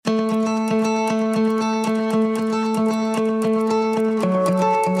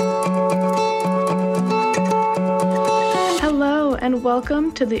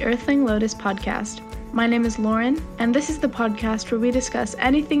Welcome to the Earthling Lotus podcast. My name is Lauren, and this is the podcast where we discuss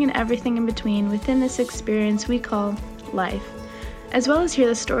anything and everything in between within this experience we call life, as well as hear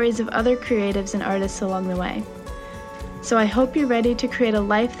the stories of other creatives and artists along the way. So I hope you're ready to create a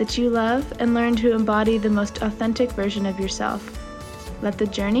life that you love and learn to embody the most authentic version of yourself. Let the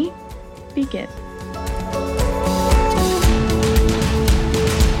journey begin.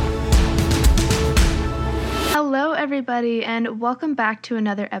 Hello everybody, and welcome back to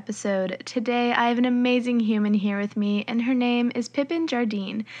another episode. Today I have an amazing human here with me, and her name is Pippin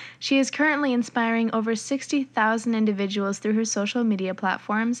Jardine. She is currently inspiring over 60,000 individuals through her social media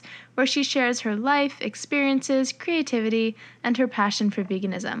platforms, where she shares her life, experiences, creativity, and her passion for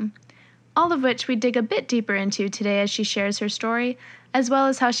veganism. All of which we dig a bit deeper into today as she shares her story, as well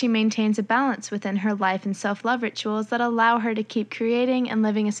as how she maintains a balance within her life and self-love rituals that allow her to keep creating and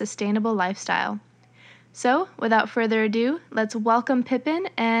living a sustainable lifestyle. So, without further ado, let's welcome Pippin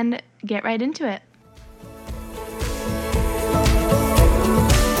and get right into it.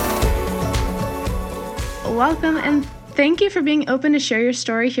 Welcome, and thank you for being open to share your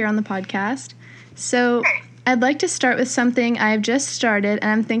story here on the podcast. So, I'd like to start with something I've just started, and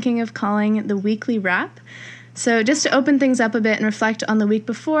I'm thinking of calling the weekly wrap. So, just to open things up a bit and reflect on the week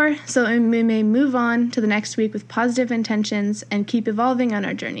before, so we may move on to the next week with positive intentions and keep evolving on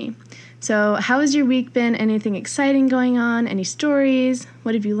our journey. So, how has your week been? Anything exciting going on? Any stories?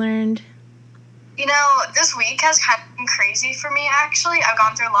 What have you learned? You know, this week has kind of been crazy for me, actually. I've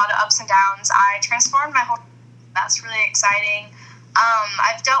gone through a lot of ups and downs. I transformed my whole... That's really exciting.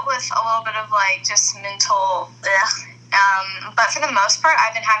 I've dealt with a little bit of, just mental... but for the most part,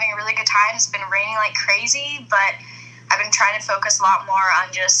 I've been having a really good time. It's been raining like crazy, but I've been trying to focus a lot more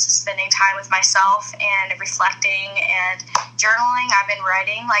on just spending time with myself and reflecting and journaling. I've been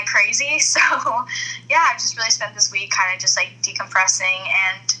writing like crazy. So, yeah, I've just really spent this week kind of just decompressing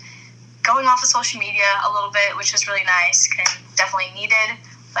and going off of social media a little bit, which was really nice and definitely needed.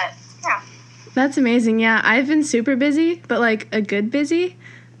 But, yeah. That's amazing. Yeah, I've been super busy, but a good busy.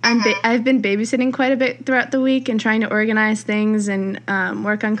 I've been babysitting quite a bit throughout the week and trying to organize things and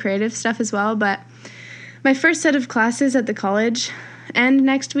work on creative stuff as well. But my first set of classes at the college end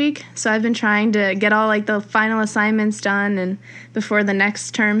next week, so I've been trying to get all the final assignments done and before the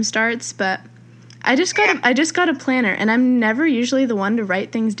next term starts. But I just got a planner, and I'm never usually the one to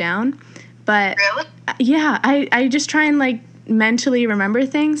write things down. But really? Yeah, I just try and mentally remember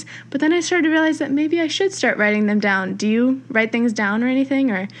things, but then I started to realize that maybe I should start writing them down. Do you write things down or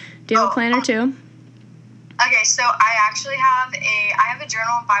anything, or do you have a planner too? Okay, so I actually have a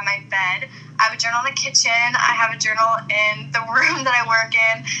journal by my bed. I have a journal in the kitchen. I have a journal in the room that I work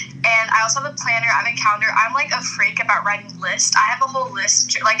in, and I also have a planner. I have a calendar. I'm a freak about writing lists. I have a whole list,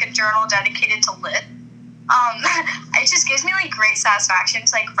 a journal dedicated to lists. It just gives me great satisfaction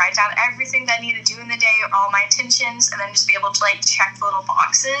to write down everything that I need to do in the day, all my intentions, and then just be able to check the little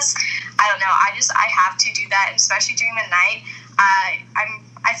boxes. I don't know. I have to do that, and especially during the night.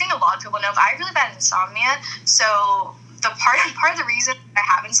 I think a lot of people know, but I have really bad insomnia. So the part of the reason I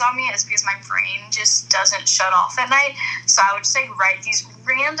have insomnia is because my brain just doesn't shut off at night. So I would just write these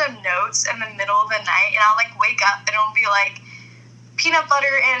random notes in the middle of the night, and I'll wake up and it'll be peanut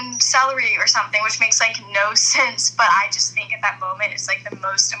butter and celery or something, which makes no sense, but I just think at that moment it's the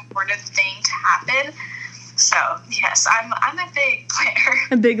most important thing to happen. So yes, I'm a big planner.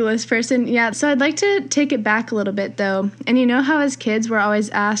 A big list person. Yeah, so I'd like to take it back a little bit though. And you know how as kids we're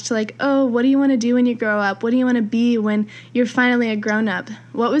always asked oh, what do you want to do when you grow up? What do you want to be when you're finally a grown-up?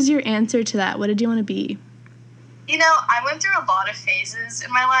 What was your answer to that? What did you want to be? You know, I went through a lot of phases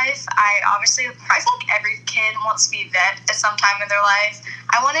in my life. I feel like every kid wants to be a vet at some time in their life.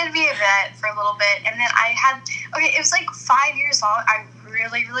 I wanted to be a vet for a little bit, and then it was 5 years long. I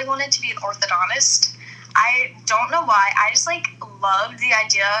really, really wanted to be an orthodontist. I don't know why. I just loved the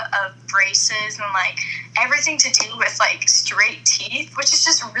idea of braces and everything to do with straight teeth, which is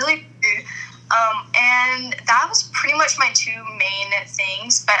just really weird. And that was pretty much my two main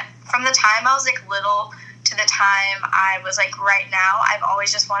things. But from the time I was little to the time I was right now, I've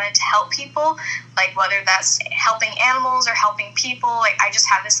always just wanted to help people, whether that's helping animals or helping people. I just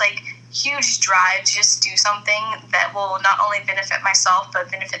have this huge drive to just do something that will not only benefit myself but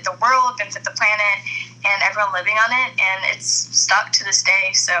benefit the world, benefit the planet, and everyone living on it, and it's stuck to this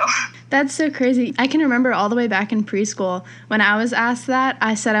day. So that's so crazy. I can remember all the way back in preschool when I was asked that,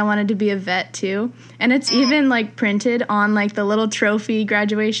 I said I wanted to be a vet too, and it's even printed on the little trophy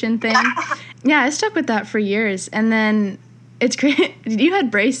graduation thing. Yeah, I stuck with that for years, and then it's great. You had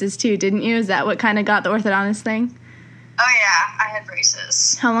braces too, didn't you? Is that what kind of got the orthodontist thing? Oh yeah, I had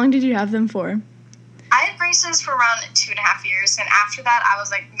braces. How long did you have them for? I had braces for around 2.5 years, and after that, I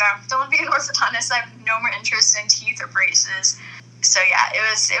was like, no, don't want to be an orthodontist. I have no more interest in teeth or braces. So yeah,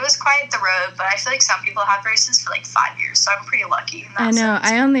 it was quite the road, but I feel like some people have braces for like 5 years, so I'm pretty lucky in that I know.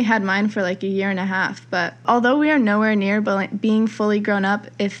 sense. I only had mine for like a year and a half, but although we are nowhere near being fully grown up,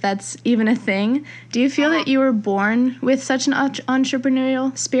 if that's even a thing, do you feel that you were born with such an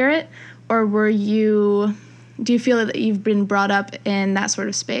entrepreneurial spirit, or do you feel that you've been brought up in that sort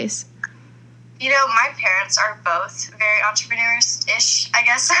of space? You know, my parents are both very entrepreneurs-ish, I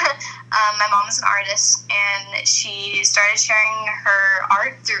guess. My mom is an artist, and she started sharing her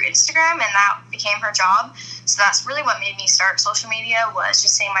art through Instagram, and that became her job. So that's really what made me start social media, was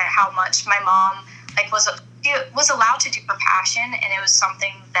just seeing how much my mom was allowed to do her passion, and it was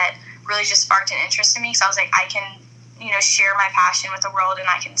something that really just sparked an interest in me. So I was like, I can, share my passion with the world, and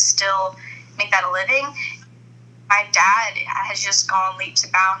I can still make that a living. My dad has just gone leaps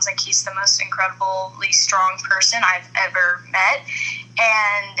and bounds. Like, he's the most incredibly strong person I've ever met.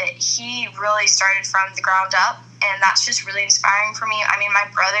 And he really started from the ground up. And that's just really inspiring for me. I mean, my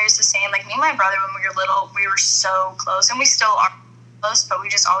brother's the same. Like, me and my brother, when we were little, we were so close. And we still are close, but we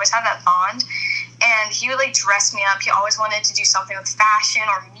just always had that bond. And he would, dress me up. He always wanted to do something with fashion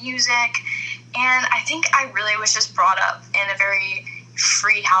or music. And I think I really was just brought up in a very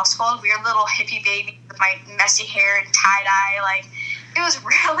free household. We were little hippie babies with my messy hair and tie-dye. It was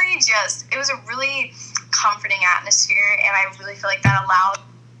a really comforting atmosphere, and I really feel like that allowed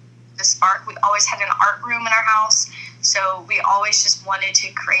the spark. We always had an art room in our house, so we always just wanted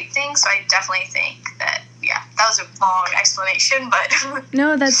to create things. So I definitely think that, that was a long explanation, but...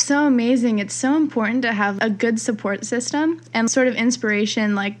 No, that's so amazing. It's so important to have a good support system and sort of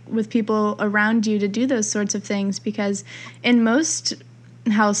inspiration, with people around you to do those sorts of things, because in most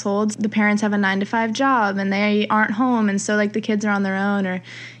households, the parents have a 9-to-5 job and they aren't home, and so the kids are on their own, or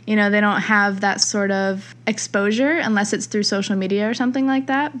they don't have that sort of exposure unless it's through social media or something like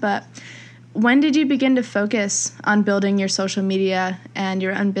that. But when did you begin to focus on building your social media and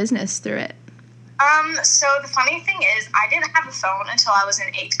your own business through it? So the funny thing is, I didn't have a phone until I was in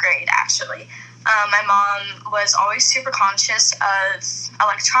 8th grade, actually. My mom was always super conscious of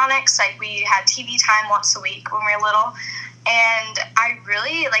electronics. We had TV time once a week when we were little. And I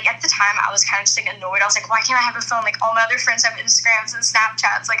really, at the time, I was kind of just, annoyed. I was like, why can't I have a phone? All my other friends have Instagrams and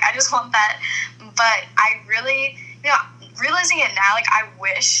Snapchats. I just want that. But I really, realizing it now, I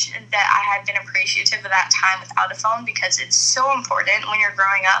wish that I had been appreciative of that time without a phone, because it's so important when you're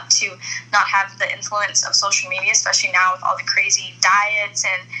growing up to not have the influence of social media, especially now with all the crazy diets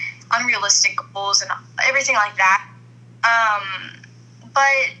and unrealistic goals and everything like that.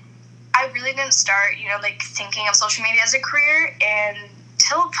 But I really didn't start, thinking of social media as a career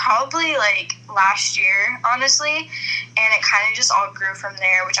until probably last year, honestly. And it kind of just all grew from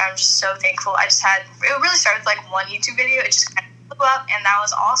there, which I'm just so thankful. It really started with one YouTube video. It just kind of blew up, and that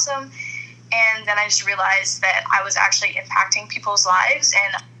was awesome. And then I just realized that I was actually impacting people's lives,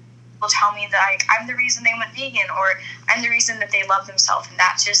 and people tell me that I'm the reason they went vegan, or I'm the reason that they love themselves, and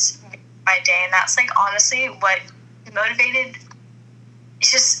that just made my day. And that's honestly what motivated.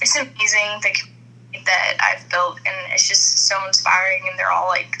 It's amazing the community that I've built, and it's just so inspiring, and they're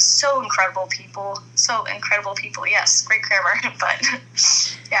all so incredible people. Yes, great grammar, but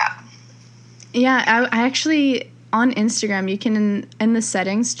yeah. Yeah, I actually, on Instagram, you can, in the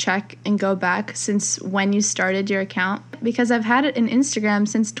settings, check and go back since when you started your account, because I've had it in Instagram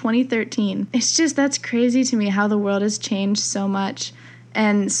since 2013. It's just, that's crazy to me how the world has changed so much.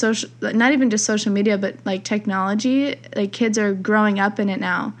 And social, not even just social media, but technology, kids are growing up in it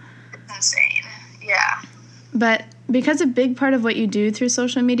now. It's insane. Yeah. But because a big part of what you do through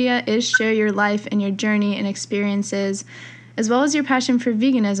social media is share your life and your journey and experiences, as well as your passion for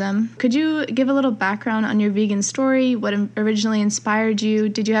veganism, could you give a little background on your vegan story? What originally inspired you?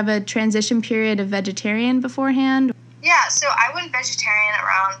 Did you have a transition period of vegetarian beforehand? Yeah, so I went vegetarian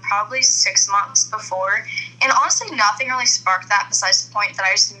around probably 6 months before, and honestly, nothing really sparked that besides the point that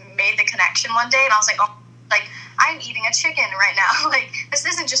I just made the connection one day, and I was like, oh, I'm eating a chicken right now. This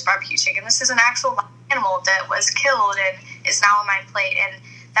isn't just barbecue chicken. This is an actual animal that was killed and is now on my plate, and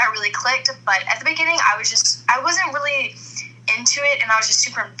that really clicked. But at the beginning, I wasn't really into it, and I was just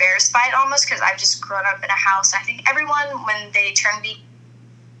super embarrassed by it almost, because I've just grown up in a house. I think everyone, when they turn vegan,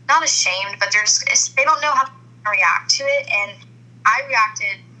 not ashamed, but they don't know how to react to it, and I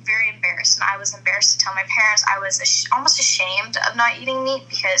reacted very embarrassed, and I was embarrassed to tell my parents. I was almost ashamed of not eating meat,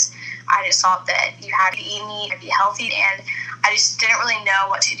 because I just thought that you had to eat meat and be healthy, and I just didn't really know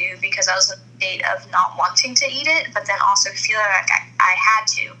what to do, because I was in a state of not wanting to eat it, but then also feeling like I had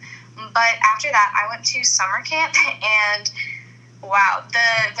to. But after that, I went to summer camp, and wow,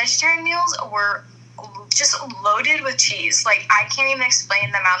 the vegetarian meals were just loaded with cheese. Like, I can't even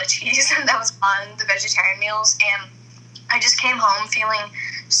explain the amount of cheese that was on the vegetarian meals. And I just came home feeling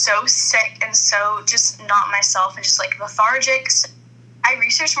so sick and so just not myself and just like lethargic. So I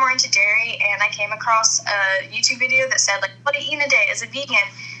researched more into dairy, and I came across a YouTube video that said, like, what to eat in a day as a vegan.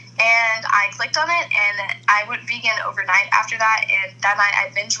 And I clicked on it, and I went vegan overnight after that. And that night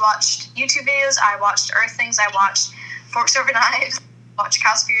I binge watched YouTube videos. I watched Earth Things. I watched Forks Over Knives. I watched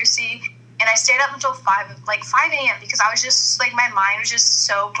Cowspiracy. And I stayed up until 5 a.m. because I was just, like, my mind was just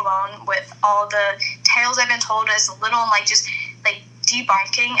so blown with all the tales I've been told as little, and, like, just, like,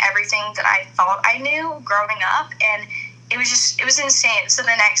 debunking everything that I thought I knew growing up. And it was insane. So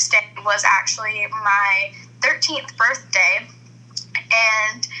the next day was actually my 13th birthday,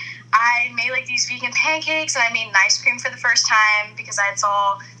 and I made, like, these vegan pancakes, and I made an ice cream for the first time because I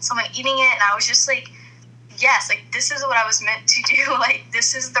saw someone eating it, and I was just like, yes, like, this is what I was meant to do. Like,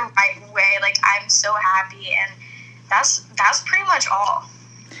 this is the right way. Like, I'm so happy, and that's pretty much all.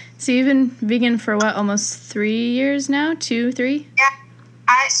 So you've been vegan for what, almost 3 years now? 2, 3? Yeah.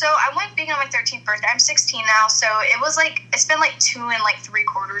 So I went vegan on my 13th birthday. I'm 16 now, so it's been like 2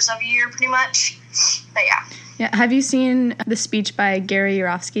 3/4 of a year pretty much. But yeah. Yeah. Have you seen the speech by Gary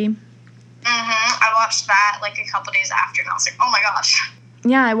Yourofsky? I watched that like a couple days after, and I was like, oh my gosh.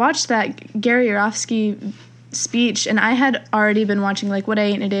 Yeah, I watched that Gary Yourofsky speech, and I had already been watching, like, What I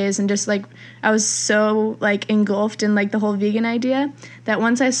Ate in a Daze, and just, like, I was so, like, engulfed in, like, the whole vegan idea that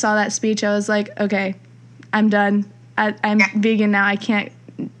once I saw that speech, I was like, okay, I'm done. I'm vegan now. I can't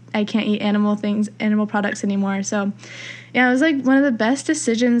eat animal products anymore. So, yeah, it was, like, one of the best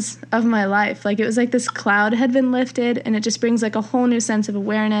decisions of my life. Like, it was like this cloud had been lifted, and it just brings, like, a whole new sense of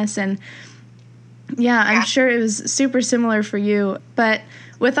awareness. And yeah, I'm sure it was super similar for you. But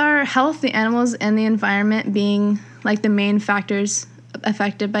with our health, the animals, and the environment being, like, the main factors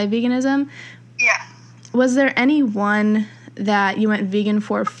affected by veganism, was there any one that you went vegan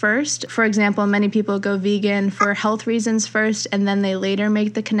for first? For example, many people go vegan for health reasons first, and then they later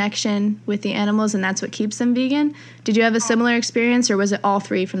make the connection with the animals, and that's what keeps them vegan. Did you have a similar experience, or was it all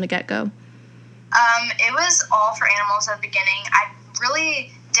three from the get-go? It was all for animals at the beginning. I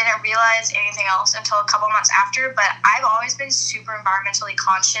really didn't realize anything else until a couple months after, but I've always been super environmentally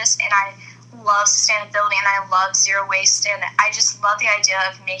conscious, and I love sustainability, and I love zero waste, and I just love the idea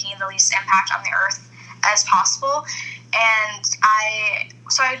of making the least impact on the earth as possible. And I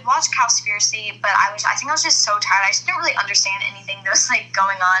would watch Cowspiracy, but I think I was just so tired. I just didn't really understand anything that was, like,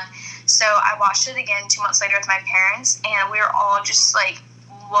 going on. So I watched it again 2 months later with my parents, and we were all just like,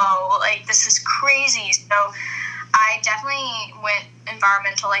 whoa, like, this is crazy. So I definitely went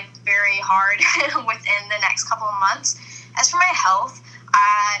environmental, like, very hard within the next couple of months. As for my health,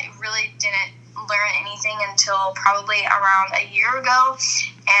 I really didn't learn anything until probably around a year ago.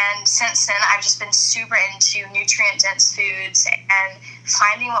 And since then, I've just been super into nutrient-dense foods and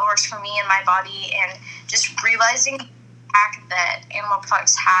finding what works for me and my body, and just realizing the impact that animal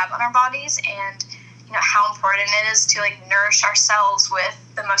products have on our bodies, and, you know, how important it is to, like, nourish ourselves with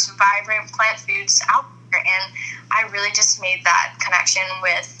the most vibrant plant foods out there. And I really just made that connection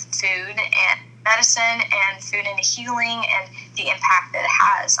with food and medicine, and food and healing, and the impact that it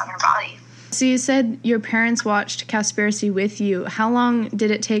has on our body. So you said your parents watched Cowspiracy with you. How long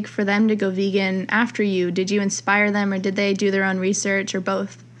did it take for them to go vegan after you? Did you inspire them, or did they do their own research, or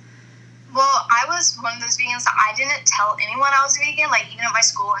both? Well, I was one of those vegans that I didn't tell anyone I was vegan, like, even at my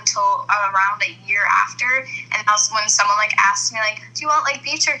school, until around a year after. And that was when someone, like, asked me, like, do you want, like,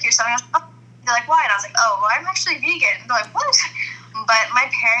 beef jerky or something? I was like, oh. They're like, why? And I was like, oh, well, I'm actually vegan. They're like, what? But my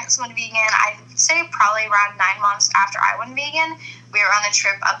parents went vegan, I'd say probably around 9 months after I went vegan. We were on a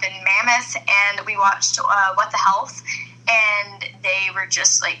trip up in Mammoth, and we watched What the Health, and they were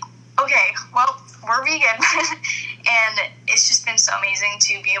just like, okay, well, we're vegan. And it's just been so amazing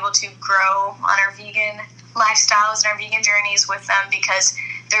to be able to grow on our vegan lifestyles and our vegan journeys with them, because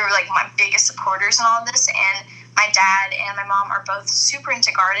they're, like, my biggest supporters in all of this. And my dad and my mom are both super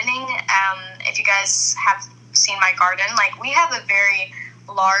into gardening. If you guys have seen my garden, like, we have a very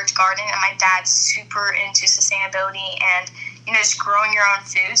large garden, and my dad's super into sustainability and, you know, just growing your own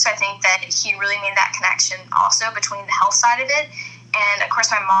food. So I think that he really made that connection also between the health side of it. And of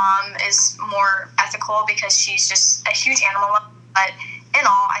course, my mom is more ethical because she's just a huge animal lover. But in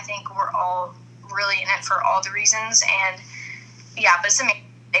all, I think we're all really in it for all the reasons. And yeah, but it's amazing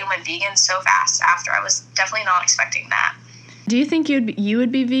they went vegan so fast after. I was definitely not expecting that. Do you think you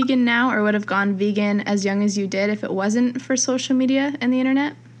would be vegan now, or would have gone vegan as young as you did if it wasn't for social media and the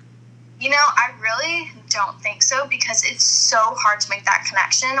internet? You know, I really don't think so, because it's so hard to make that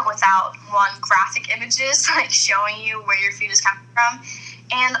connection without, one, graphic images, like, showing you where your food is coming from,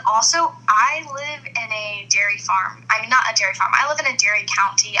 And also, I live in a dairy farm. I mean, not a dairy farm. I live in a dairy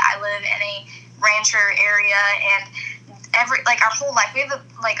county. I live in a rancher area, and our whole life we have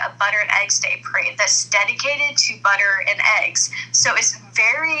a butter and eggs day parade that's dedicated to butter and eggs. So it's a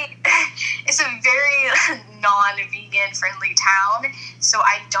very non-vegan friendly town. So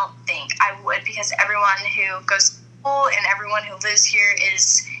I don't think I would, because everyone who goes to school and everyone who lives here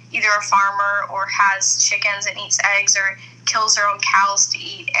is either a farmer or has chickens and eats eggs or kills their own cows to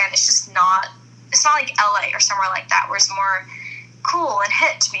eat. And it's not like LA or somewhere like that where it's more cool and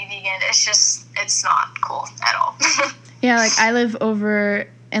hip to be vegan. It's not cool at all. Yeah, like I live over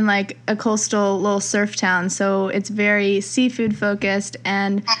in like a coastal little surf town, so it's very seafood focused.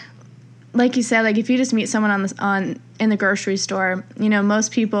 And like you said, like if you just meet someone in the grocery store,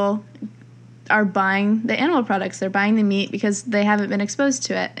 most people are buying the animal products. They're buying the meat because they haven't been exposed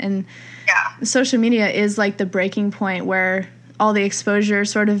to it. And social media is like the breaking point where all the exposure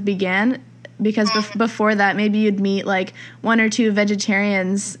sort of began, because before that maybe you'd meet like one or two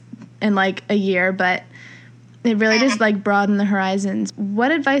vegetarians in like a year, but it really just like broadened the horizons.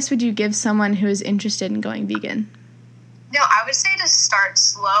 What advice would you give someone who is interested in going vegan? No, I would say to start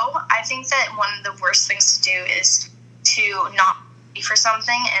slow. I think that one of the worst things to do is to not pay for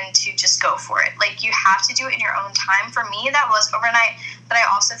something and to just go for it. Like, you have to do it in your own time. For me, that was overnight, but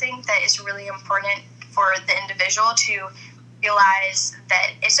I also think that it's really important for the individual to realize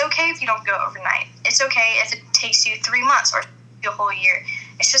that it's okay if you don't go overnight. It's okay if it takes you 3 months or a whole year.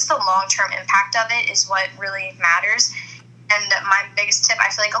 It's just the long-term impact of it is what really matters. And my biggest tip, I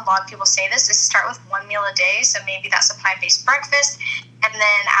feel like a lot of people say this, is start with one meal a day. So maybe that's a plant-based breakfast. And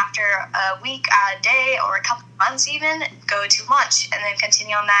then after a week, a day, or a couple months even, go to lunch. And then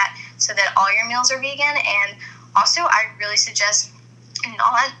continue on that so that all your meals are vegan. And also, I really suggest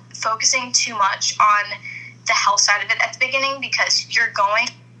not focusing too much on the health side of it at the beginning, because you're going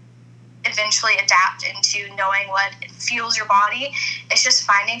to eventually adapt into knowing what fuels your body. It's just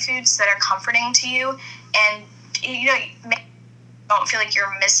finding foods that are comforting to you, and don't feel like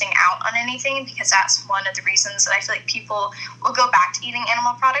you're missing out on anything, because that's one of the reasons that I feel like people will go back to eating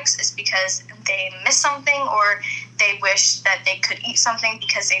animal products, is because they miss something, or they wish that they could eat something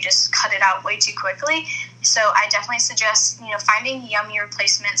because they just cut it out way too quickly. So I definitely suggest finding yummy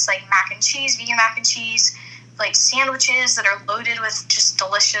replacements like vegan mac and cheese, like sandwiches that are loaded with just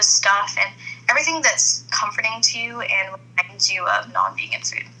delicious stuff, and everything that's comforting to you and reminds you of non-vegan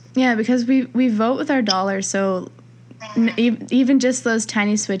food. Yeah, because we vote with our dollars, so even just those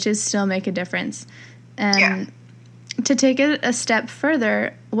tiny switches still make a difference. And to take it a step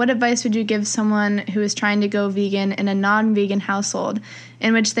further, what advice would you give someone who is trying to go vegan in a non-vegan household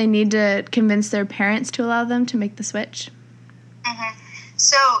in which they need to convince their parents to allow them to make the switch?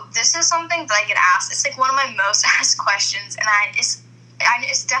 So this is something that I get asked. It's like one of my most asked questions, and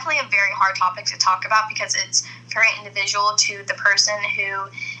it's definitely a very hard topic to talk about, because it's very individual to the person who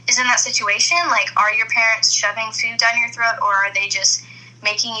is in that situation. Like, are your parents shoving food down your throat, or are they just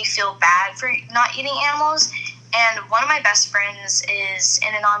making you feel bad for not eating animals? And one of my best friends is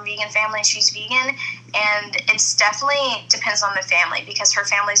in a non-vegan family. She's vegan, and it's definitely depends on the family, because her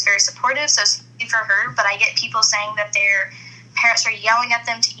family is very supportive, so it's easy for her. But I get people saying that their parents are yelling at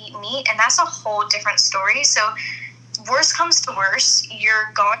them to eat meat, and that's a whole different story. So worst comes to worst,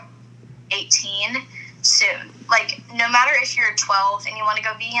 you're going 18 soon. Like, no matter if you're 12 and you want to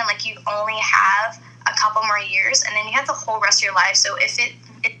go vegan, like, you only have a couple more years, and then you have the whole rest of your life. So if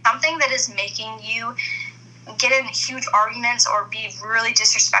it's something that is making you get in huge arguments or be really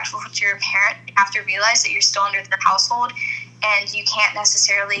disrespectful to your parent, you have to realize that you're still under their household, and you can't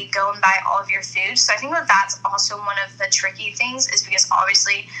necessarily go and buy all of your food. So I think that that's also one of the tricky things, is because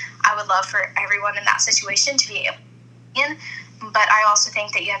obviously I would love for everyone in that situation to be able to be vegan, but I also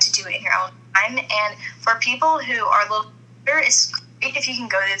think that you have to do it in your own time. And for people who are a little older, it's great if you can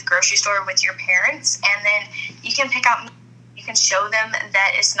go to the grocery store with your parents, and then you can pick out, you can show them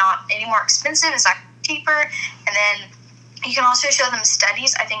that it's not any more expensive, it's actually cheaper, and then you can also show them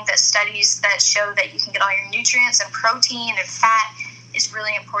studies. I think that studies that show that you can get all your nutrients and protein and fat is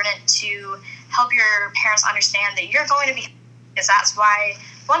really important to help your parents understand that you're going to be, because that's why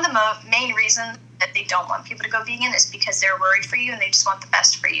one of the main reasons that they don't want people to go vegan is because they're worried for you and they just want the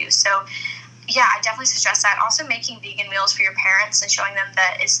best for you. So yeah, I definitely suggest that. Also, making vegan meals for your parents and showing them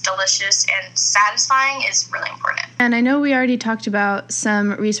that it's delicious and satisfying is really important. And I know we already talked about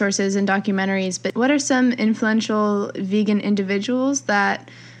some resources and documentaries, but what are some influential vegan individuals that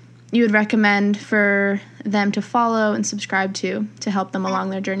you would recommend for them to follow and subscribe to help them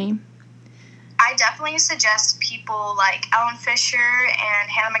along their journey? I definitely suggest people like Ellen Fisher and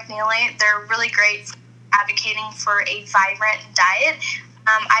Hannah McNeely. They're really great for advocating for a vibrant diet.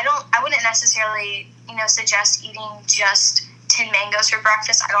 I wouldn't necessarily, suggest eating just 10 mangoes for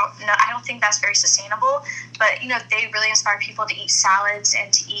breakfast. I don't think that's very sustainable, but they really inspire people to eat salads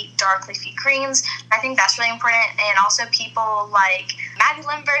and to eat dark leafy greens. I think that's really important. And also people like Maddie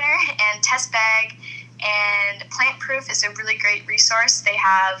Limburner and Tess Begg and Plant Proof is a really great resource. They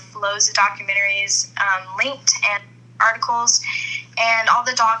have loads of documentaries linked and articles, and all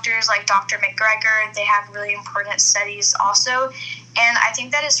the doctors like Dr. McGregor, they have really important studies also. And I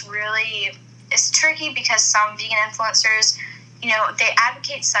think that it's tricky because some vegan influencers, they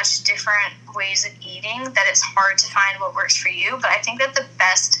advocate such different ways of eating that it's hard to find what works for you. But I think that the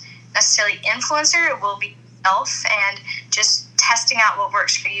best necessarily influencer will be yourself and just testing out what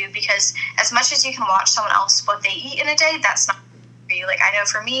works for you, because as much as you can watch someone else what they eat in a day, that's not for you. Like, I know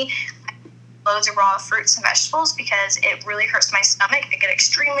for me, I eat loads of raw fruits and vegetables because it really hurts my stomach. I get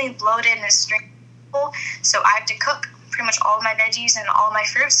extremely bloated and extremely full, so I have to cook pretty much all of my veggies and all of my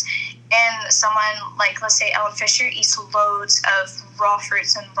fruits. And someone like, let's say, Ellen Fisher eats loads of raw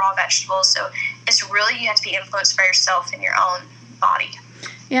fruits and raw vegetables. So it's really, you have to be influenced by yourself and your own body.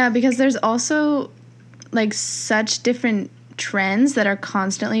 Yeah, because there's also like such different trends that are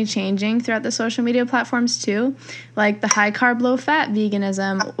constantly changing throughout the social media platforms too. Like the high carb, low fat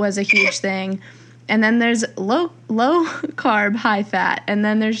veganism was a huge thing. And then there's low carb, high fat. And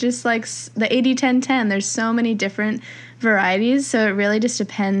then there's just like the 80-10-10. There's so many different varieties. So it really just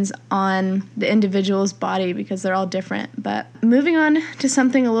depends on the individual's body because they're all different. But moving on to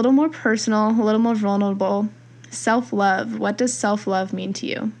something a little more personal, a little more vulnerable, self-love. What does self-love mean to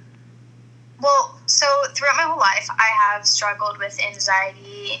you? Well, so throughout my whole life, I have struggled with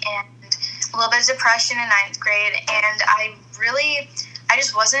anxiety and a little bit of depression in 9th grade. And I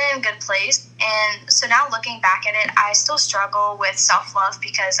just wasn't in a good place. And so now looking back at it, I still struggle with self-love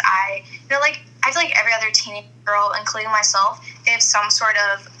because I feel like every other teenage girl, including myself, they have some sort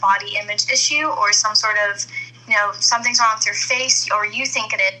of body image issue or some sort of, something's wrong with your face, or you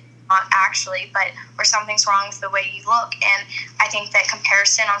think it is, not actually, or something's wrong with the way you look. And I think that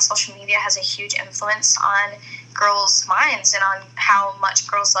comparison on social media has a huge influence on girls' minds and on how much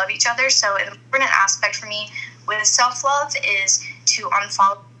girls love each other. So an important aspect for me with self-love is to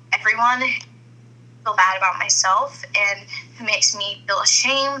unfollow everyone who feel bad about myself and who makes me feel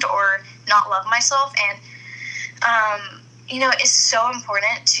ashamed or not love myself. And it's so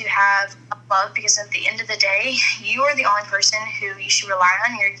important to have love, because at the end of the day, you are the only person who you should rely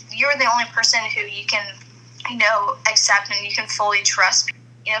on. You're the only person who you can accept and you can fully trust.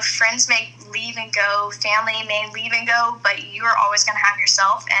 Friends may leave and go, family may leave and go, but you are always going to have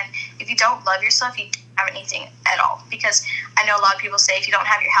yourself. And if you don't love yourself, you don't have anything at all. Because I know a lot of people say if you don't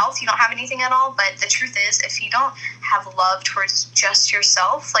have your health, you don't have anything at all. But the truth is, if you don't have love towards just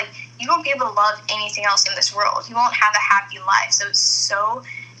yourself, you won't be able to love anything else in this world. You won't have a happy life. So it's so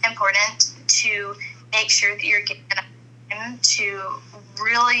important to make sure that you're given time to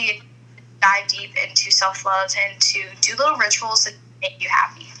really dive deep into self-love and to do little rituals that make you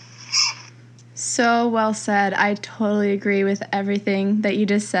happy. So well said. I totally agree with everything that you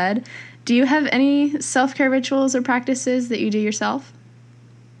just said. Do you have any self-care rituals or practices that you do yourself?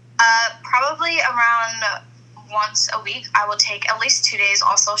 Probably around once a week. I will take at least 2 days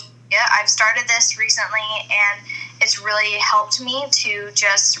off social media. I've started this recently, and it's really helped me to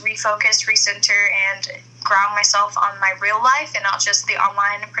just refocus, recenter, and ground myself on my real life and not just the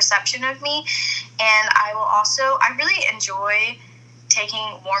online perception of me. And I really enjoy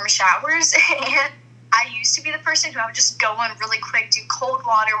taking warm showers. And I used to be the person who I would just go in really quick, do cold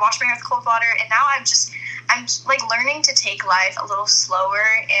water, wash my hair with cold water, and now I'm learning to take life a little slower,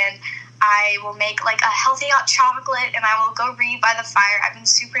 and I will make a healthy hot chocolate, and I will go read by the fire. I've been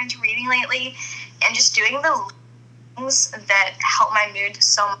super into reading lately, and just doing the things that help my mood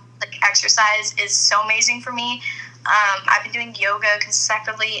so much. Exercise is so amazing for me. I've been doing yoga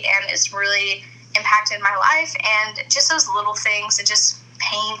consecutively, and it's really impacted my life. And just those little things that just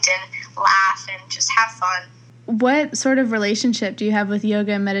paint and laugh and just have fun. What sort of relationship do you have with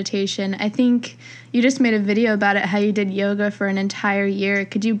yoga and meditation? I think you just made a video about it, how you did yoga for an entire year.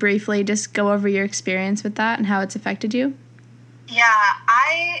 Could you briefly just go over your experience with that and how it's affected you? Yeah,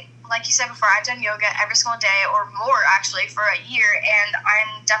 like you said before, I've done yoga every single day or more actually for a year, and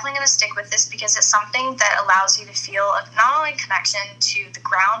I'm definitely going to stick with this because it's something that allows you to feel not only connection to the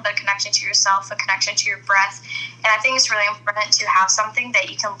ground, but a connection to yourself, a connection to your breath. And I think it's really important to have something that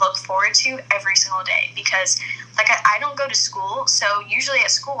you can look forward to every single day, because I don't go to school, so usually at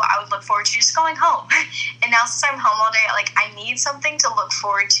school I would look forward to just going home. And now since I'm home all day, I need something to look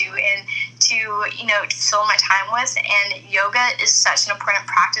forward to and to fill my time with. And yoga is such an important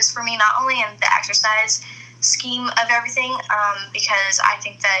practice for me, not only in the exercise scheme of everything, because I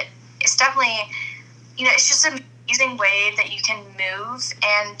think that it's definitely, it's just an amazing way that you can move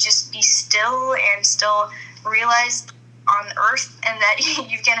and just be still and still realize on earth and that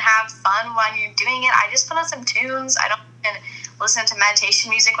you can have fun while you're doing it. I just put on some tunes. I don't even listen to meditation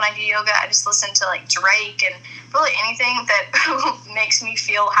music when I do yoga. I just listen to like Drake and really anything that makes me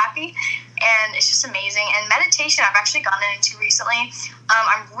feel happy. And it's just amazing. And meditation, I've actually gotten into recently.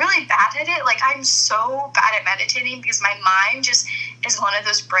 I'm really bad at it. Like, I'm so bad at meditating because my mind just is one of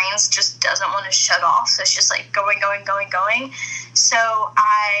those brains just doesn't want to shut off. So it's just like going. So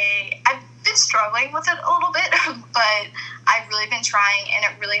I've been struggling with it a little bit, but I've really been trying, and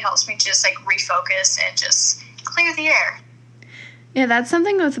it really helps me just like refocus and just clear the air. Yeah, that's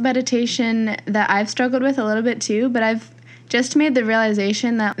something with meditation that I've struggled with a little bit too, but I've just made the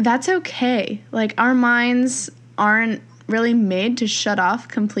realization that that's okay. Like, our minds aren't really made to shut off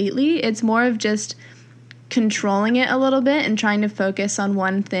completely. It's more of just controlling it a little bit and trying to focus on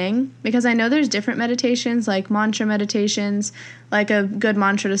one thing. Because I know there's different meditations, like mantra meditations. Like, a good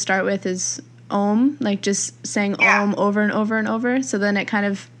mantra to start with is Om, like just saying Om over and over and over. So then it kind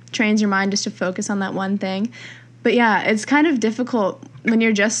of trains your mind just to focus on that one thing. But yeah, it's kind of difficult when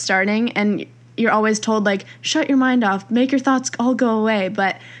you're just starting and you're always told, like, shut your mind off, make your thoughts all go away.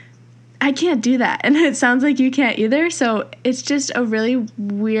 But I can't do that. And it sounds like you can't either. So it's just a really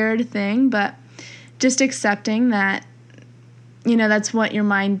weird thing. But just accepting that, that's what your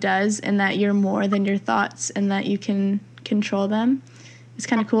mind does and that you're more than your thoughts and that you can control them is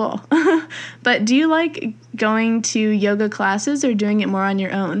kind of cool. But do you like going to yoga classes or doing it more on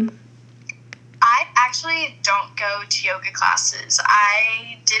your own? I actually don't go to yoga classes.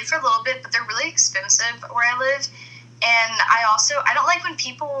 I did for a little bit, but they're really expensive where I live. And I don't like when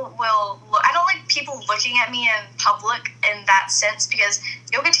I don't like people looking at me in public in that sense, because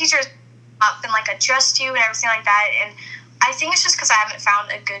yoga teachers up and like adjust you and everything like that. And I think it's just because I haven't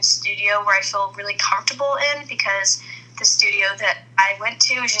found a good studio where I feel really comfortable in, because the studio that I went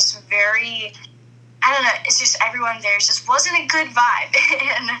to is just very, I don't know, it's just everyone there just wasn't a good vibe.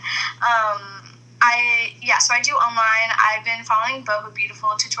 And so I do online. I've been following Boho Beautiful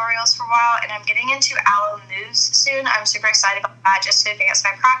tutorials for a while, and I'm getting into Aloe Moves soon. I'm super excited about that, just to advance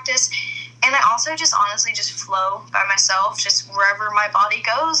my practice. And I also just honestly just flow by myself, just wherever my body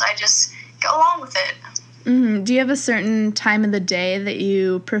goes, I just go along with it. Mm-hmm. Do you have a certain time of the day that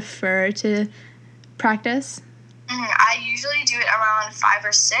you prefer to practice? I usually do it around 5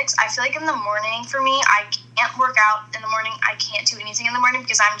 or 6. I feel like in the morning for me, I can't work out in the morning. I can't do anything in the morning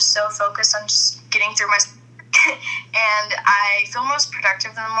because I'm just so focused on just getting through my and I feel most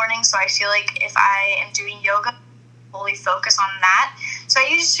productive in the morning. So I feel like if I am doing yoga, I fully focus on that. So I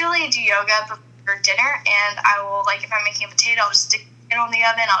usually do yoga before dinner, and I will, like, if I'm making a potato, I'll just stick it on the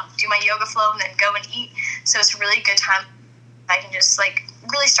oven. I'll do my yoga flow and then go and eat. So it's a really good time. I can just like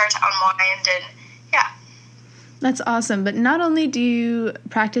really start to unwind, and yeah. That's awesome. But not only do you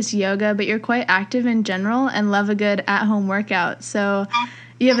practice yoga, but you're quite active in general and love a good at-home workout. So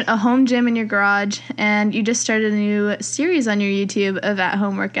you have a home gym in your garage, and you just started a new series on your YouTube of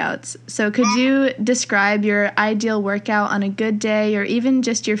at-home workouts. So could you describe your ideal workout on a good day, or even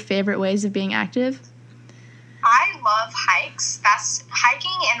just your favorite ways of being active? I love hikes.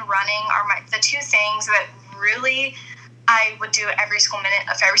 Hiking and running are the two things that really I would do every single minute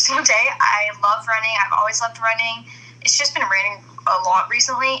of every single day. I love running. I've always loved running. It's just been raining a lot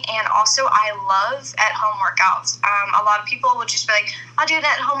recently. And also I love at-home workouts. A lot of people would just be like, I'll do an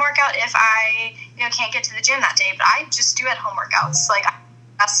at-home workout if I can't get to the gym that day. But I just do at-home workouts. Like,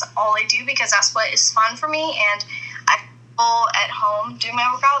 that's all I do because that's what is fun for me. And I feel at home do my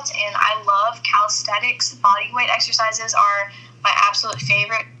workouts. And I love calisthenics. Body weight exercises are my absolute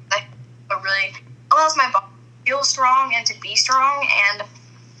favorite. That really allows my body feel strong and to be strong. And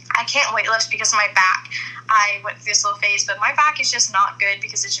I can't weightlift because of my back. I went through this little phase, but my back is just not good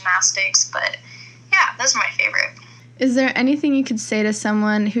because of gymnastics. But yeah, those are my favorite. Is there anything you could say to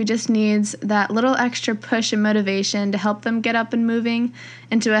someone who just needs that little extra push and motivation to help them get up and moving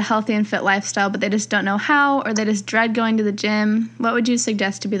into a healthy and fit lifestyle, but they just don't know how, or they just dread going to the gym? What would you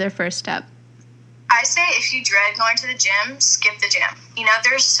suggest to be their first step? I say if you dread going to the gym, skip the gym.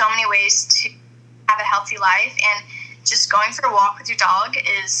 There's so many ways to have a healthy life, and just going for a walk with your dog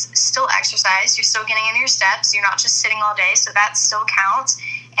is still exercise. You're still getting into your steps. You're not just sitting all day, so that still counts.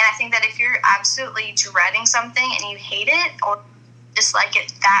 And I think that if you're absolutely dreading something and you hate it or dislike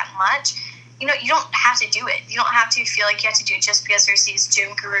it that much, you don't have to do it. You don't have to feel like you have to do it just because there's these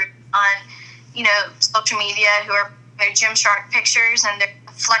gym gurus on, social media who are their Gymshark pictures and they're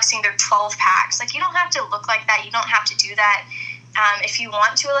flexing their 12 packs. Like, you don't have to look like that. You don't have to do that. If you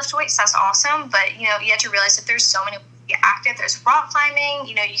want to lift weights, that's awesome. But, you have to realize that there's so many ways to get active. There's rock climbing.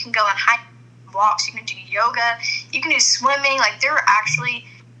 You can go on hike walks. You can do yoga. You can do swimming. Like, there are actually,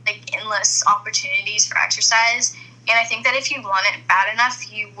 endless opportunities for exercise. And I think that if you want it bad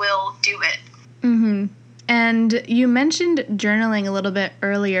enough, you will do it. Mm-hmm. And you mentioned journaling a little bit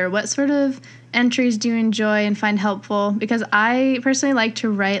earlier. What sort of entries do you enjoy and find helpful? Because I personally like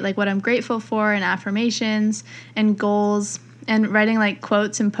to write what I'm grateful for and affirmations and goals and writing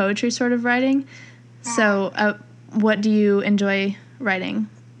quotes and poetry sort of writing. Yeah. So what do you enjoy writing?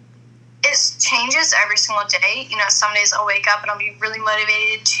 It changes every single day. Some days I'll wake up and I'll be really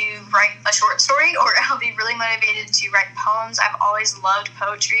motivated to write a short story, or I'll be really motivated to write poems. I've always loved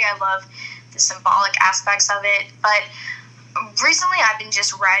poetry. I love the symbolic aspects of it. But recently I've been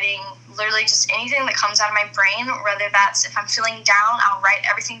just writing literally just anything that comes out of my brain, whether that's if I'm feeling down, I'll write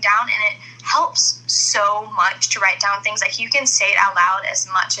everything down, and it helps so much to write down things. You can say it out loud as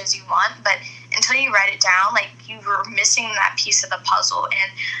much as you want, but until you write it down, you were missing that piece of the puzzle.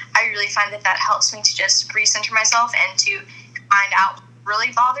 And I really find that helps me to just recenter myself and to find out what's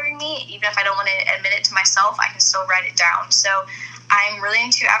really bothering me. Even if I don't want to admit it to myself, I can still write it down. So I'm really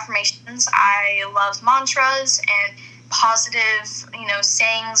into affirmations. I love mantras and positive,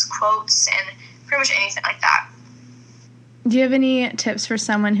 sayings, quotes, and pretty much anything like that. Do you have any tips for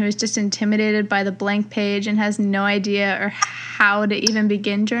someone who is just intimidated by the blank page and has no idea or how to even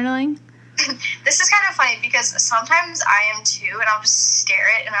begin journaling? This is kind of funny because sometimes I am too, and I'll just stare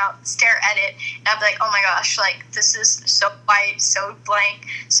at it, and I'll be like, oh my gosh, this is so white, so blank.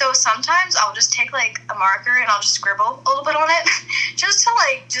 So sometimes I'll just take a marker and I'll just scribble a little bit on it just to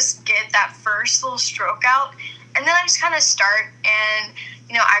just get that first little stroke out. And then I just kind of start, and,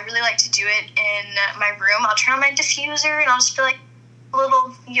 I really like to do it in my room. I'll turn on my diffuser, and I'll just be a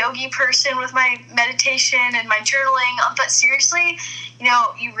little yogi person with my meditation and my journaling. But seriously,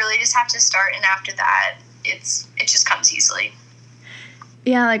 you really just have to start, and after that, it just comes easily.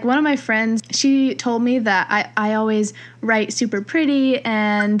 Yeah, one of my friends, she told me that I always write super pretty,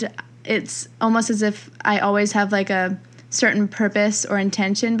 and it's almost as if I always have a certain purpose or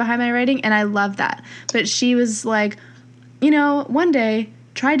intention behind my writing, and I love that. But she was like, one day,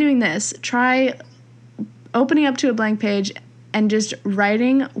 try doing this. Try opening up to a blank page and just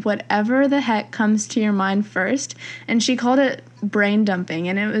writing whatever the heck comes to your mind first. And she called it brain dumping,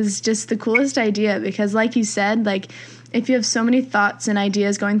 and it was just the coolest idea because, like you said, if you have so many thoughts and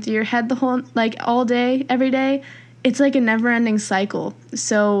ideas going through your head the whole, all day, every day, it's a never-ending cycle.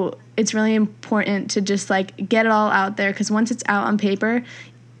 So it's really important to just get it all out there, because once it's out on paper,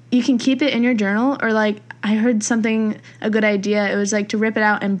 you can keep it in your journal, or I heard a good idea. It was to rip it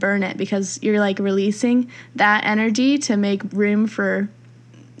out and burn it, because you're releasing that energy to make room for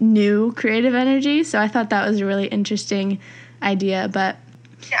new creative energy. So I thought that was a really interesting idea. But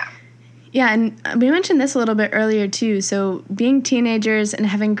yeah, and we mentioned this a little bit earlier too. So being teenagers and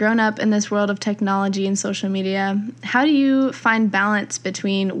having grown up in this world of technology and social media, how do you find balance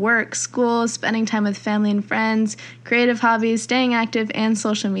between work, school, spending time with family and friends, creative hobbies, staying active, and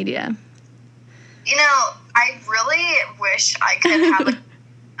social media? I really wish I could have an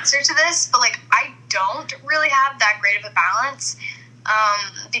answer to this, but I don't really have that great of a balance.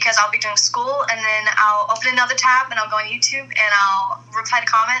 Because I'll be doing school, and then I'll open another tab, and I'll go on YouTube, and I'll reply to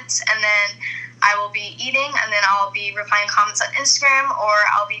comments, and then I will be eating, and then I'll be replying comments on Instagram, or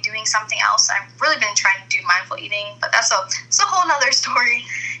I'll be doing something else. I've really been trying to do mindful eating, but that's a whole nother story.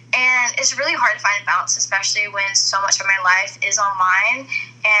 And it's really hard to find a balance, especially when so much of my life is online,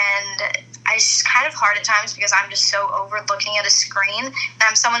 and it's just kind of hard at times because I'm just so over looking at a screen, and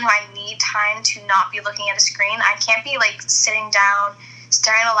I'm someone who I need time to not be looking at a screen. I can't be sitting down,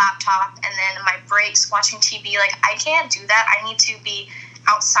 staring at a laptop, and then my breaks watching TV. I can't do that. I need to be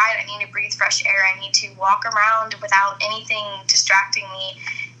outside. I need to breathe fresh air. I need to walk around without anything distracting me.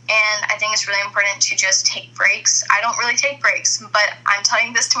 And I think it's really important to just take breaks. I don't really take breaks, but I'm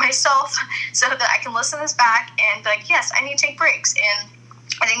telling this to myself so that I can listen to this back and be yes, I need to take breaks. And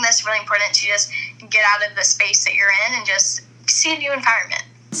I think that's really important to just get out of the space that you're in and just see a new environment.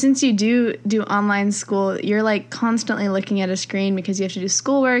 Since you do online school, you're constantly looking at a screen because you have to do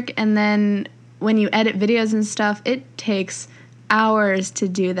schoolwork, and then when you edit videos and stuff, it takes hours to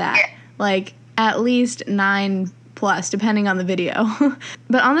do that. Yeah. At least 9+ depending on the video.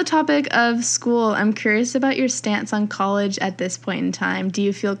 But on the topic of school, I'm curious about your stance on college at this point in time. Do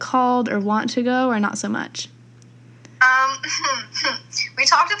you feel called or want to go, or not so much? We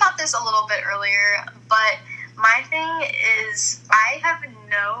talked about this a little bit earlier, but my thing is I have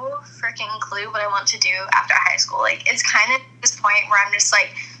no freaking clue what I want to do after high school. It's kind of this point where I'm just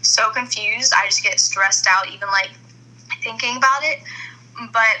so confused. I just get stressed out even thinking about it.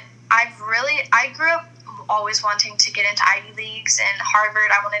 But I grew up always wanting to get into Ivy Leagues and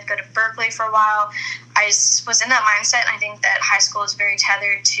Harvard. I wanted to go to Berkeley for a while. I was in that mindset, and I think that high school is very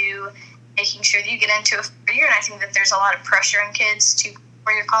tethered to making sure that you get into a 4-year, and I think that there's a lot of pressure on kids to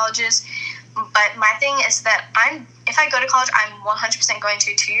 4-year colleges. But my thing is that if I go to college, I'm 100% going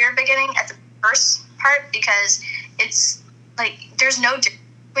to a 2-year beginning at the first part, because it's like there's no difference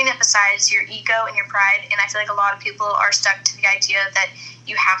between it besides your ego and your pride. And I feel like a lot of people are stuck to the idea that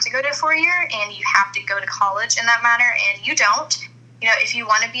you have to go to a 4-year and you have to go to college in that manner, and you don't. You know, if you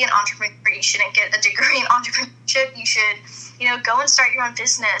want to be an entrepreneur, you shouldn't get a degree in entrepreneurship. You should, go and start your own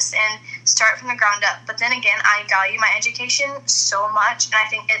business and start from the ground up. But then again, I value my education so much, and I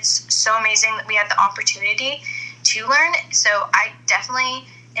think it's so amazing that we have the opportunity to learn. So I definitely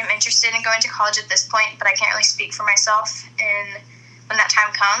am interested in going to college at this point, but I can't really speak for myself when that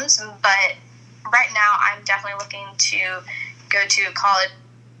time comes. But right now, I'm definitely looking to go to college,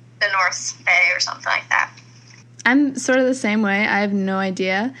 the North Bay or something like that. I'm sort of the same way. I have no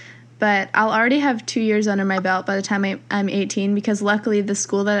idea, but I'll already have 2 years under my belt by the time I'm 18, because luckily the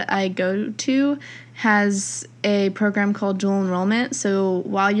school that I go to has a program called dual enrollment. So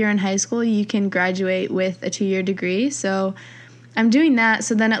while you're in high school, you can graduate with a 2-year degree. So I'm doing that,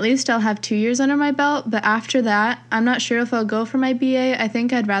 so then at least I'll have 2 years under my belt. But after that, I'm not sure if I'll go for my BA. I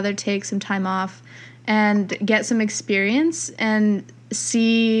think I'd rather take some time off and get some experience and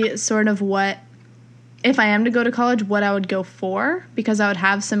see sort of what, if I am to go to college, what I would go for, because I would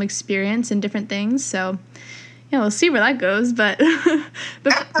have some experience in different things. So, we'll see where that goes. But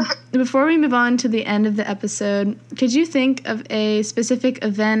before we move on to the end of the episode, could you think of a specific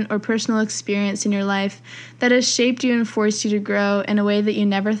event or personal experience in your life that has shaped you and forced you to grow in a way that you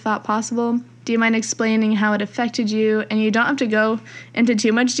never thought possible? Do you mind explaining how it affected you? And you don't have to go into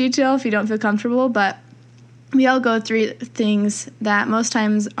too much detail if you don't feel comfortable, but we all go through things that most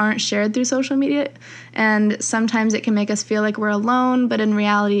times aren't shared through social media, and sometimes it can make us feel like we're alone, but in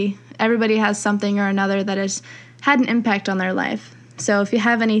reality, everybody has something or another that has had an impact on their life. So if you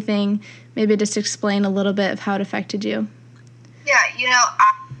have anything, maybe just explain a little bit of how it affected you. Yeah,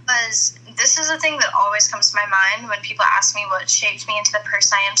 this is a thing that always comes to my mind when people ask me what shaped me into the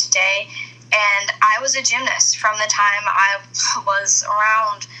person I am today. And I was a gymnast from the time I was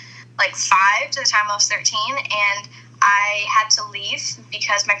around 5 to the time I was 13, and I had to leave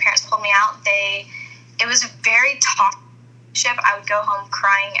because my parents pulled me out. It was a very toxic relationship. I would go home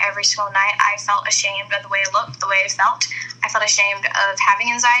crying every single night. I felt ashamed of the way I looked, the way I felt. I felt ashamed of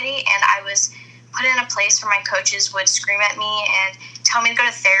having anxiety, and I was put in a place where my coaches would scream at me and tell me to go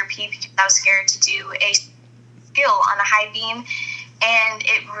to therapy because I was scared to do a skill on a high beam. And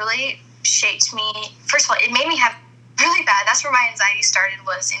it really shaped me. First of all, it made me have really bad. That's where my anxiety started,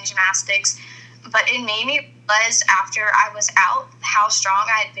 was in gymnastics. But it made me realize after I was out how strong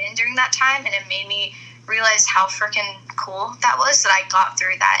I had been during that time, and it made me realize how freaking cool that was, that I got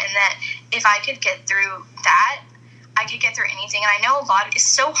through that, and that if I could get through that, I could get through anything. And I know it's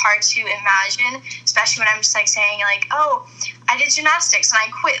so hard to imagine, especially when I'm just saying oh, I did gymnastics and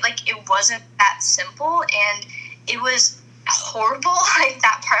I quit. It wasn't that simple, and it was horrible.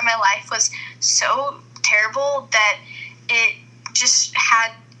 That part of my life was so terrible that it just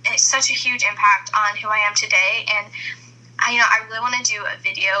had such a huge impact on who I am today. And I really want to do a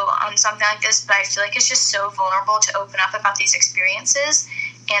video on something like this, but I feel like it's just so vulnerable to open up about these experiences.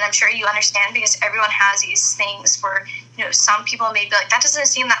 And I'm sure you understand, because everyone has these things where, some people may be like, that doesn't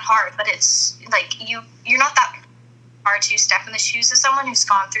seem that hard, but it's you're not that hard to step in the shoes of someone who's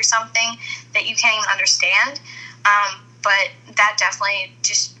gone through something that you can't even understand. But that definitely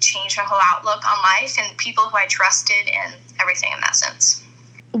just changed my whole outlook on life and people who I trusted and everything in that sense.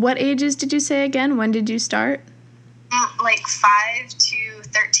 What ages did you say again? When did you start? 5 to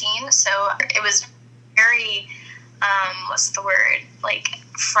 13. So it was very,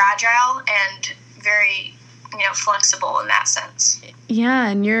 fragile and very, flexible in that sense. Yeah,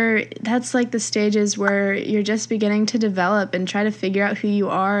 and that's the stages where you're just beginning to develop and try to figure out who you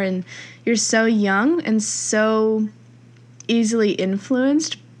are, and you're so young and so easily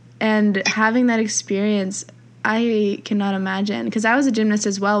influenced, and having that experience, I cannot imagine, because I was a gymnast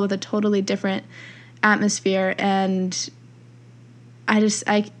as well with a totally different atmosphere, and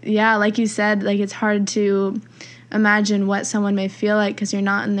like you said, it's hard to imagine what someone may feel like because you're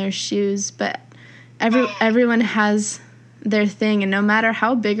not in their shoes, but everyone has their thing, and no matter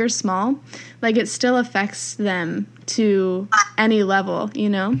how big or small, it still affects them to any level,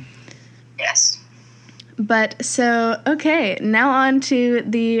 Yes. But so, okay, now on to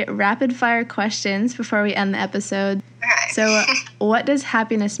the rapid fire questions before we end the episode. Okay. So what does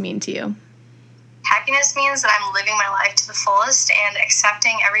happiness mean to you? Happiness means that I'm living my life to the fullest and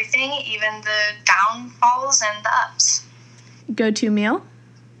accepting everything, even the downfalls and the ups. Go-to meal?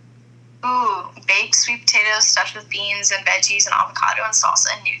 Ooh, baked sweet potatoes stuffed with beans and veggies and avocado and salsa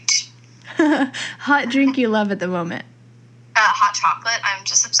and newt. Hot drink you love at the moment? Hot chocolate. I'm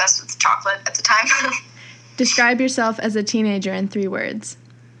just obsessed with chocolate at the time. Describe yourself as a teenager in 3 words.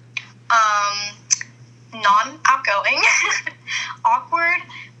 Non-outgoing, awkward,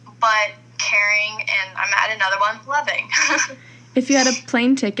 but caring, and I'm at another one, loving. If you had a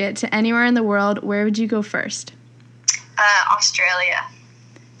plane ticket to anywhere in the world, where would you go first? Australia.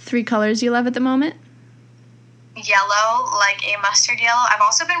 3 colors you love at the moment? Yellow, like a mustard yellow. I've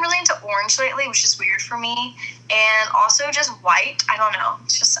also been really into orange lately, which is weird for me. And also just white. I don't know. I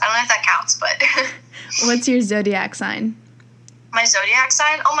don't know if that counts, but... What's your zodiac sign? My zodiac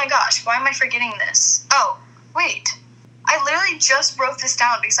sign? Oh my gosh, why am I forgetting this? Oh, wait. I literally just wrote this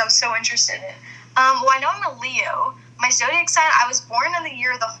down because I was so interested in it. Well, I know I'm a Leo. My zodiac sign, I was born in the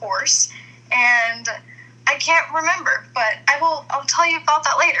year of the horse, and I can't remember, but I'll tell you about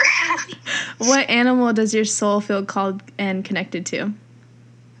that later. What animal does your soul feel called and connected to?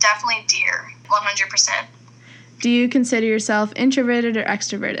 Definitely deer, 100%. Do you consider yourself introverted or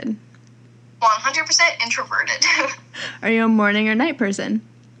extroverted? 100% introverted. Are you a morning or night person?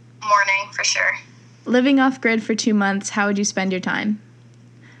 Morning, for sure. Living off-grid for 2 months, how would you spend your time?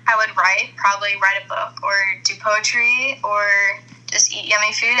 I would probably write a book or do poetry or just eat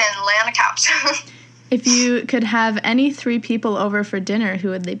yummy food and lay on a couch. If you could have any 3 people over for dinner, who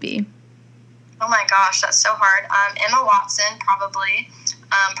would they be? Oh my gosh, that's so hard. Emma Watson, probably.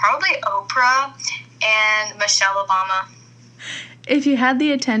 Probably Oprah and Michelle Obama. If you had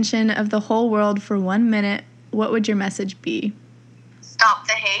the attention of the whole world for 1 minute, what would your message be? Stop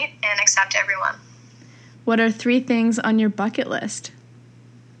the hate and accept everyone. What are 3 things on your bucket list?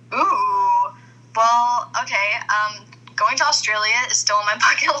 Ooh, well, okay. Going to Australia is still on my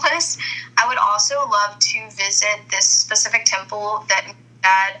bucket list. I would also love to visit this specific temple that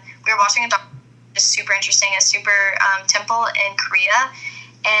we were watching a documentary, just super interesting, a super temple in Korea.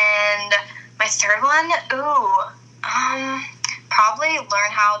 And my third one, probably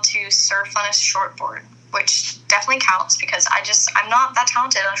learn how to surf on a shortboard, which definitely counts because I'm not that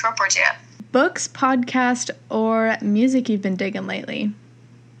talented on shortboards yet. Books, podcast, or music you've been digging lately?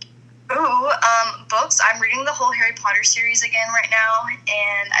 Books. I'm reading the whole Harry Potter series again right now,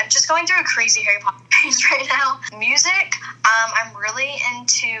 and I'm just going through a crazy Harry Potter series right now. Music, I'm really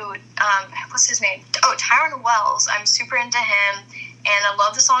into, what's his name? Oh, Tyrone Wells. I'm super into him, and I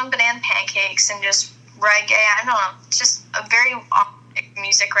love the song Banana Pancakes and just reggae. I don't know. It's just a very authentic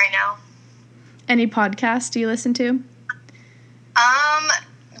music right now. Any podcasts do you listen to?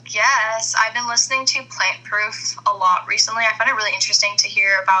 Yes, I've been listening to Plant Proof a lot recently. I find it really interesting to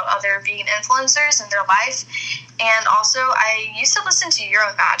hear about other vegan influencers and their life. And also, I used to listen to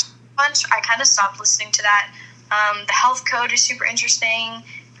Eurovag a bunch. I kind of stopped listening to that. The Health Code is super interesting,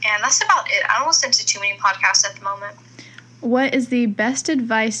 and that's about it. I don't listen to too many podcasts at the moment. What is the best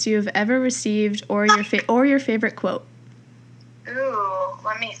advice you have ever received, or your favorite quote? Ooh,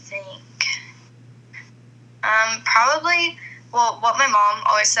 let me think. Probably... Well, what my mom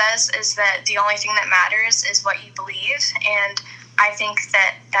always says is that the only thing that matters is what you believe, and I think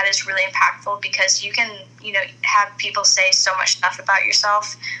that is really impactful because you can, have people say so much stuff about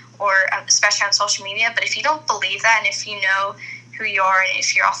yourself, or especially on social media, but if you don't believe that and if you know who you are and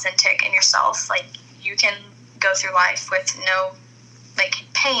if you're authentic in yourself, you can go through life with no,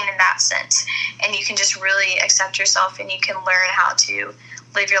 pain in that sense, and you can just really accept yourself and you can learn how to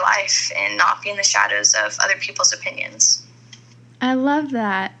live your life and not be in the shadows of other people's opinions. I love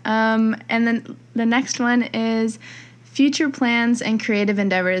that. And then the next one is future plans and creative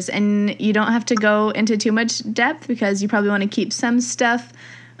endeavors. And you don't have to go into too much depth because you probably want to keep some stuff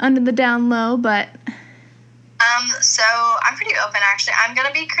under the down low, but... So I'm pretty open, actually. I'm going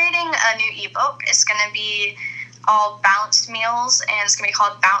to be creating a new ebook. It's going to be all balanced meals, and it's going to be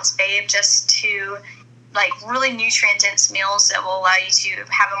called Bounce Babe, just to... really nutrient-dense meals that will allow you to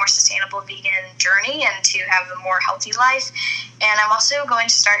have a more sustainable vegan journey and to have a more healthy life. And I'm also going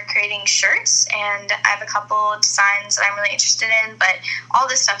to start creating shirts, and I have a couple designs that I'm really interested in, but all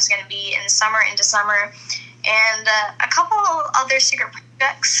this stuff is going to be into summer, and a couple other secret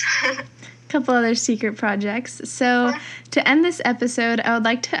projects. So to end this episode, I would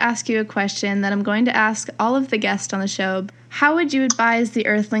like to ask you a question that I'm going to ask all of the guests on the show. How would you advise the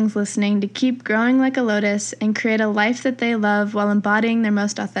Earthlings listening to keep growing like a lotus and create a life that they love while embodying their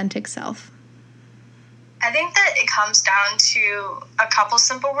most authentic self? I think that it comes down to a couple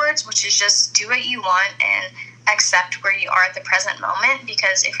simple words, which is just do what you want and accept where you are at the present moment,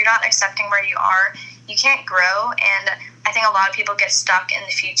 because if you're not accepting where you are, you can't grow. And I think a lot of people get stuck in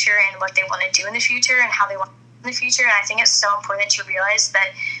the future and what they want to do in the future and how they want to live in the future. And I think it's so important to realize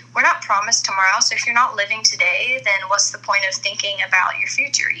that we're not promised tomorrow. So if you're not living today, then what's the point of thinking about your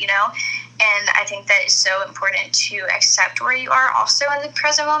future, And I think that is so important to accept where you are also in the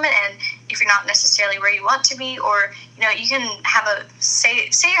present moment. And if you're not necessarily where you want to be, or, you can have say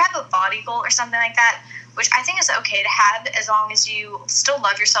you have a body goal or something like that, which I think is okay to have as long as you still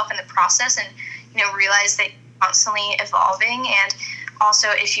love yourself in the process and, realize that you're constantly evolving. And also,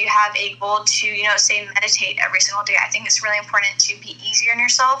 if you have a goal to, say meditate every single day, I think it's really important to be easier on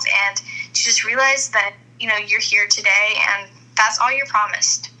yourself and to just realize that, you're here today and that's all you're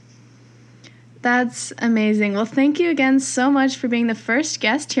promised. That's amazing. Well, thank you again so much for being the first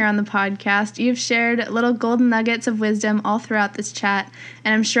guest here on the podcast. You've shared little golden nuggets of wisdom all throughout this chat,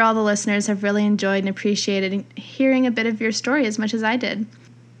 and I'm sure all the listeners have really enjoyed and appreciated hearing a bit of your story as much as I did.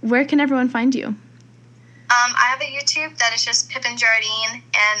 Where can everyone find you? I have a YouTube that is just Pippin Jardine,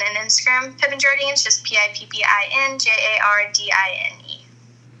 and an Instagram, Pippin Jardine, it's just PippinJardine.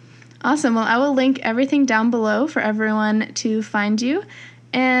 Awesome. Well, I will link everything down below for everyone to find you.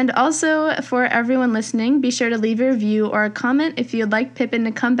 And also, for everyone listening, be sure to leave a review or a comment if you'd like Pippin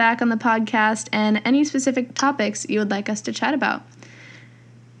to come back on the podcast and any specific topics you would like us to chat about.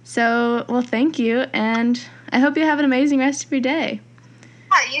 So, well, thank you, and I hope you have an amazing rest of your day.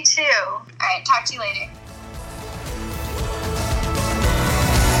 Yeah, you too. All right, talk to you later.